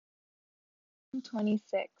Psalm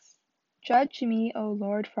 26. Judge me, O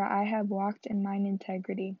Lord, for I have walked in mine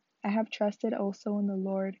integrity. I have trusted also in the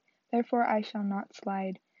Lord, therefore I shall not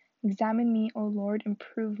slide. Examine me, O Lord, and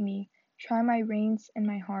prove me. Try my reins and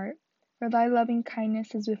my heart. For thy loving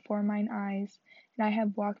kindness is before mine eyes, and I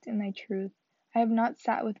have walked in thy truth. I have not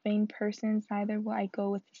sat with vain persons, neither will I go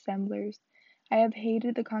with dissemblers. I have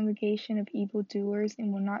hated the congregation of evildoers,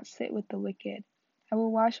 and will not sit with the wicked. I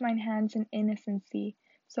will wash mine hands in innocency,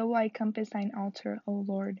 so will I compass thine altar, O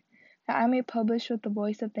Lord, that I may publish with the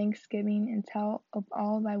voice of thanksgiving and tell of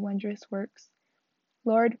all thy wondrous works.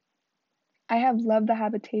 Lord, I have loved the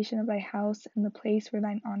habitation of thy house and the place where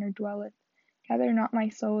thine honor dwelleth. Gather not my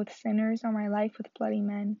soul with sinners, or my life with bloody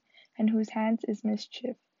men, in whose hands is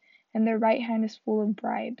mischief, and their right hand is full of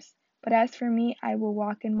bribes. But as for me, I will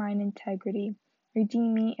walk in mine integrity.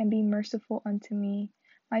 Redeem me, and be merciful unto me.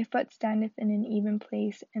 My foot standeth in an even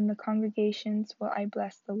place, in the congregations will I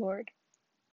bless the Lord.